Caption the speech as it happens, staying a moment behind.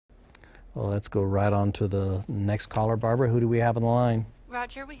Well, let's go right on to the next caller, Barbara. Who do we have on the line?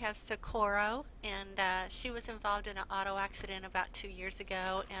 Roger, we have Socorro, and she was involved in an auto accident about 2 years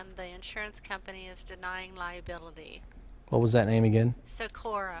ago, and the insurance company is denying liability. What was that name again?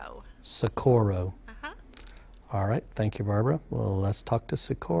 Socorro. Socorro. Uh-huh. All right, thank you, Barbara. Well, let's talk to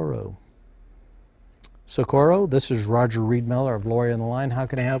Socorro. Socorro, this is Roger Reed Miller of Lori on the line. How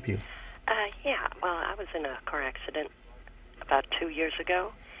can I help you? Yeah, well, I was in a car accident about 2 years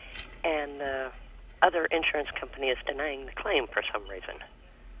ago, and the other insurance company is denying the claim for some reason.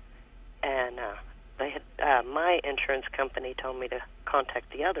 And my insurance company told me to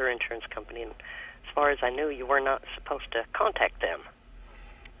contact the other insurance company, and as far as I knew, you were not supposed to contact them.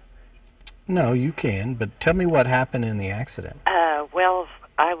 No, you can, but tell me what happened in the accident. Well,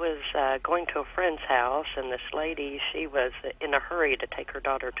 I was going to a friend's house, and this lady, she was in a hurry to take her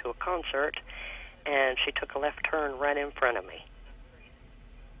daughter to a concert, and she took a left turn right in front of me.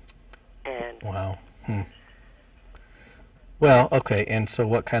 And Wow. Well, okay, and so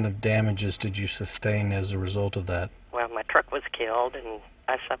what kind of damages did you sustain as a result of that? well, my truck was killed, and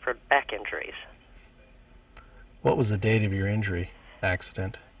I suffered back injuries. What was the date of your injury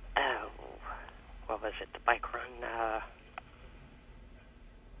accident? What was it? The bike run,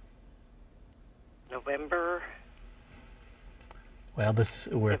 November. Well, we're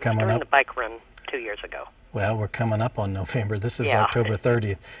It was coming during up. the bike run 2 years ago. Well, we're coming up on November. This is Yeah. October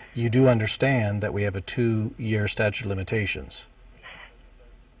 30th. You do understand that we have a 2-year statute of limitations,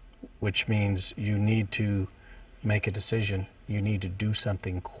 which means you need to make a decision. You need to do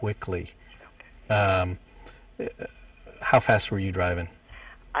something quickly. Okay. How fast were you driving?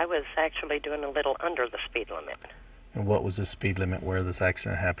 I was actually doing a little under the speed limit, And what was the speed limit where this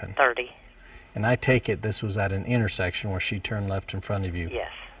accident happened? 30. And I take it this was at an intersection where she turned left in front of you.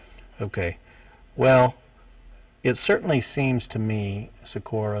 Yes. Okay. Well, it certainly seems to me,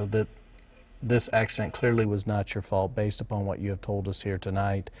 Socorro, that this accident clearly was not your fault based upon what you have told us here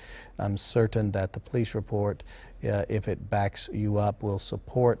tonight. I'm certain that the police report, if it backs you up, will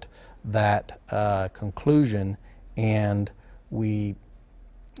support that conclusion, and we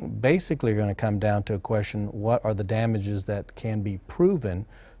basically are going to come down to a question: what are the damages that can be proven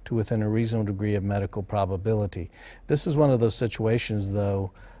to within a reasonable degree of medical probability? This is one of those situations,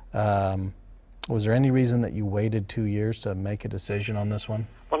 though. Was there any reason that you waited 2 years to make a decision on this one?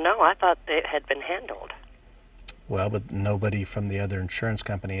 Well, no, I thought it had been handled. Well, but nobody from the other insurance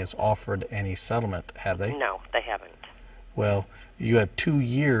company has offered any settlement, have they? No, they haven't. Well, you have 2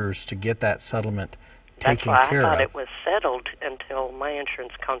 years to get that settlement That's taken why I care thought of. it was settled until my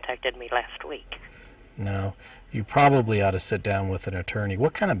insurance contacted me last week. No, you probably ought to sit down with an attorney.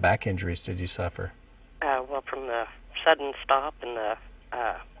 What kind of back injuries did you suffer? Well, from the sudden stop and the,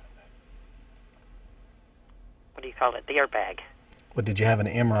 what do you call it, the airbag. What, did you have an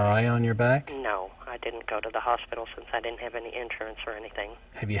MRI on your back? No, I didn't go to the hospital since I didn't have any insurance or anything.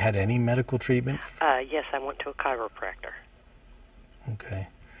 Have you had any medical treatment? Yes, I went to a chiropractor. Okay.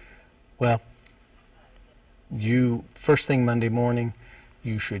 Well, first thing Monday morning,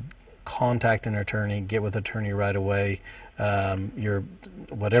 you should contact an attorney, get with an attorney right away.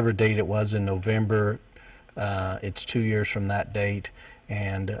 Whatever date it was in November, it's 2 years from that date,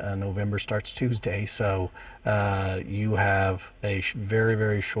 and November starts Tuesday, so you have a very,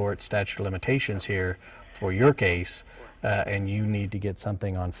 very short statute of limitations here for your case, and you need to get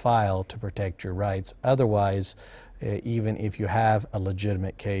something on file to protect your rights. Otherwise, even if you have a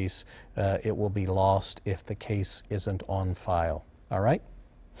legitimate case, it will be lost if the case isn't on file. All right?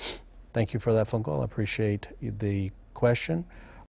 Thank you for that phone call. I appreciate the question.